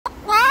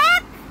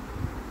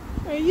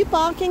Are you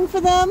barking for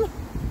them?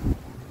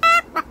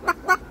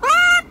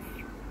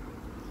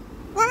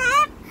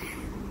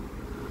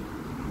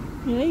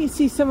 Yeah, you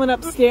see someone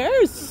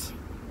upstairs.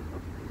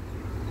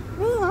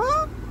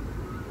 Hello.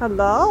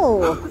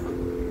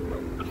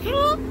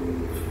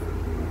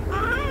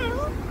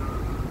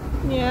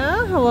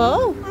 Yeah,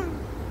 hello.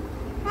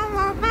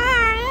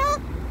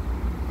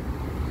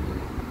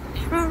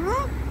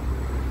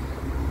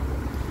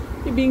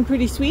 You're being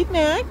pretty sweet,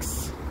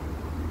 Max.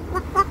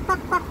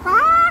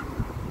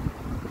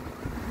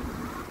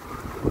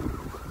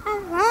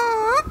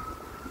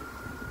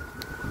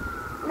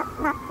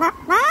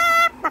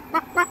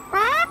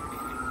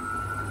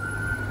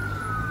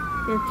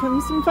 Here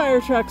comes some fire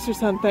trucks or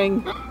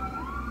something.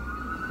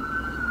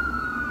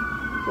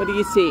 What do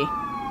you see?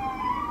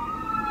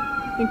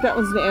 I think that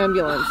one's an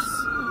ambulance.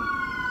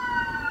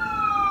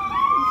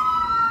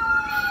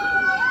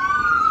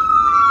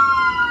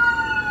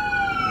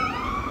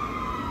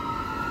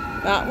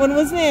 That one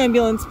was an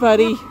ambulance,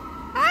 buddy.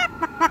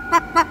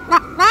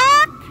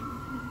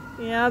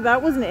 Yeah,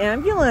 that was an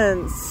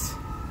ambulance.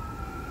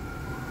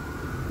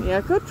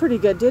 Yeah, good, pretty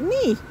good, didn't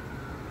he?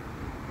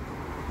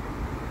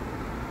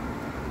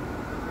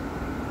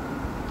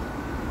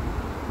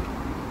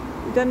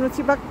 You done with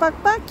your buck,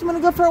 buck, buck? You want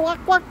to go for a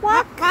walk, walk,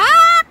 walk?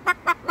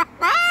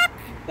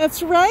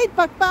 That's right,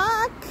 buck,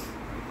 buck.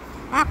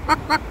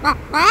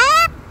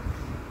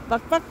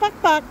 Buck, buck,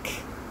 buck, buck.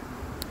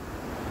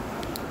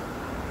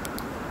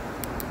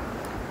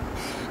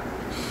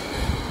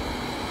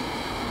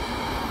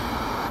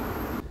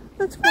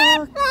 Let's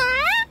walk.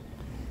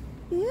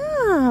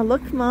 Yeah,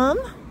 look, Mom.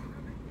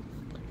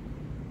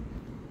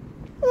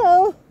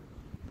 Hello.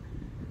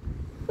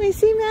 What do you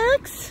see,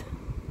 Max?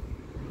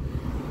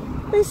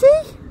 What do you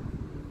see?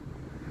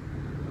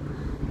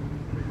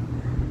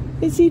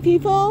 You see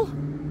people?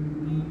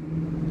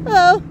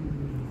 Hello.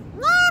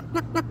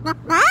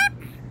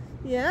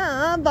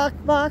 Yeah, Bok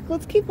Bok.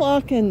 Let's keep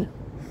walking.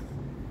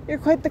 You're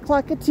quite the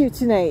Cockatoo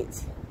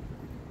tonight.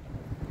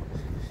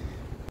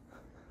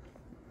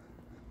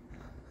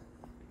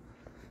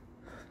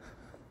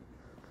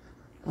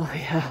 Oh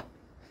yeah,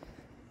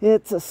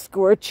 it's a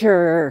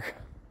scorcher.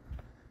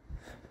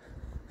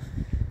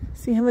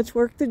 See how much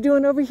work they're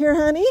doing over here,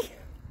 honey?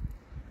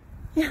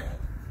 Yeah.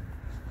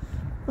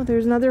 Oh,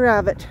 there's another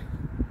rabbit.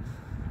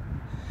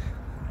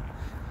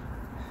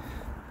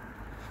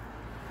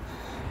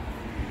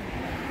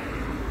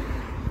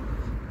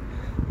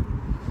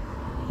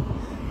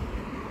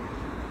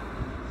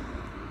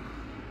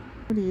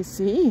 What do you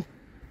see?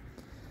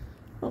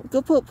 Oh,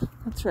 go poop.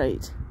 That's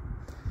right.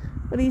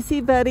 What do you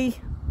see,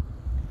 buddy?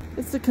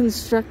 It's the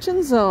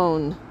construction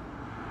zone.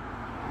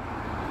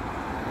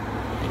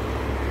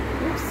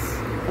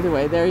 Oops. Other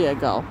way, there you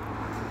go.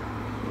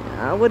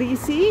 Yeah, what do you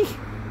see?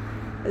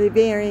 Are they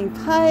burying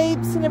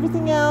pipes and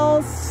everything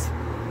else?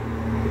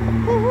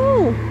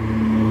 Woohoo!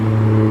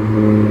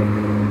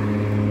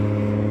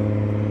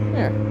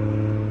 There.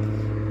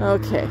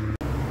 Okay.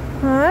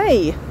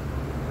 Hi.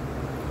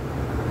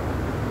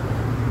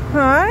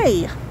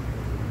 Hi.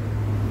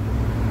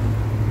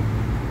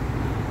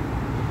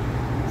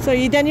 So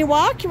you done your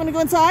walk? You want to go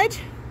inside?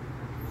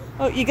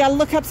 Oh, you got to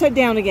look upside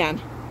down again.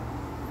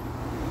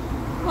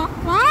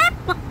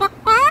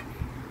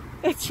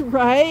 That's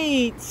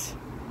right.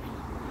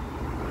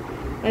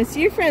 I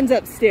see your friends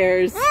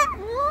upstairs.